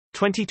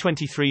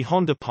2023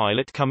 Honda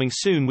Pilot coming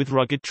soon with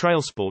rugged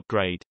Trailsport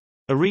grade.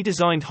 A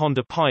redesigned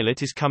Honda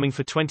Pilot is coming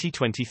for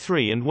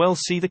 2023 and we'll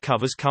see the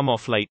covers come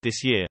off late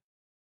this year.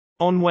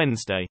 On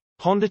Wednesday,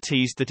 Honda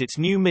teased that its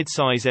new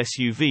midsize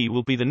SUV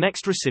will be the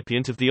next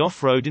recipient of the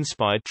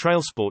off-road-inspired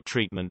Trailsport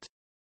treatment.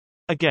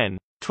 Again,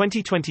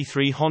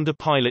 2023 Honda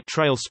Pilot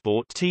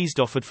Trailsport teased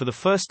offered for the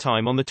first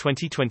time on the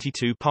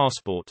 2022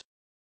 Passport.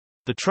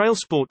 The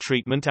Trailsport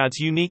treatment adds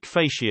unique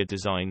fascia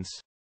designs,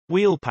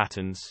 wheel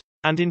patterns,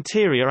 and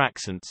interior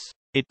accents.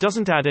 It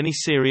doesn't add any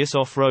serious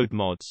off-road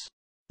mods,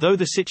 though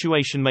the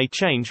situation may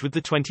change with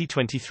the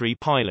 2023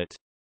 Pilot.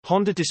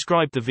 Honda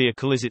described the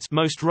vehicle as its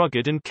most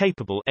rugged and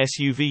capable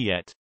SUV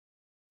yet.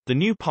 The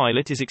new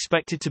Pilot is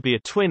expected to be a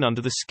twin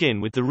under the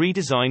skin with the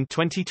redesigned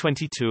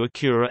 2022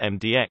 Acura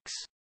MDX.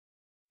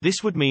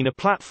 This would mean a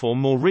platform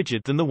more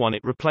rigid than the one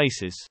it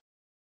replaces,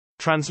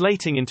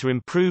 translating into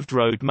improved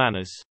road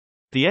manners.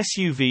 The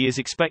SUV is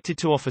expected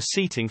to offer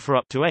seating for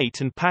up to 8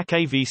 and pack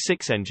a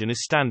V6 engine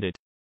as standard.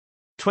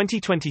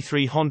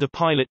 2023 Honda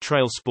Pilot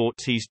Trailsport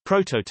teased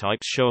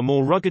prototypes show a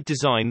more rugged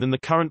design than the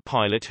current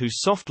Pilot, whose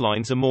soft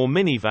lines are more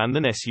minivan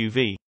than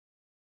SUV.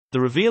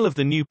 The reveal of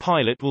the new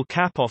Pilot will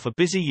cap off a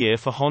busy year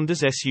for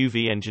Honda's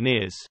SUV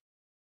engineers.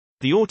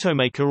 The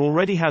automaker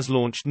already has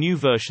launched new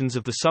versions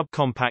of the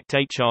subcompact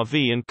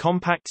HR-V and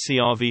compact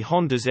CR-V.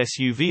 Honda's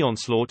SUV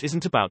onslaught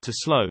isn't about to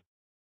slow,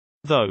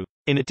 though.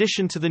 In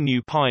addition to the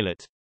new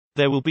Pilot,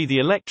 there will be the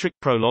electric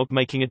Prologue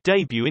making a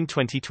debut in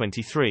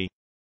 2023.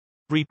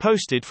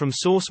 Reposted from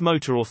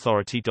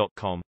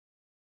sourcemotorauthority.com.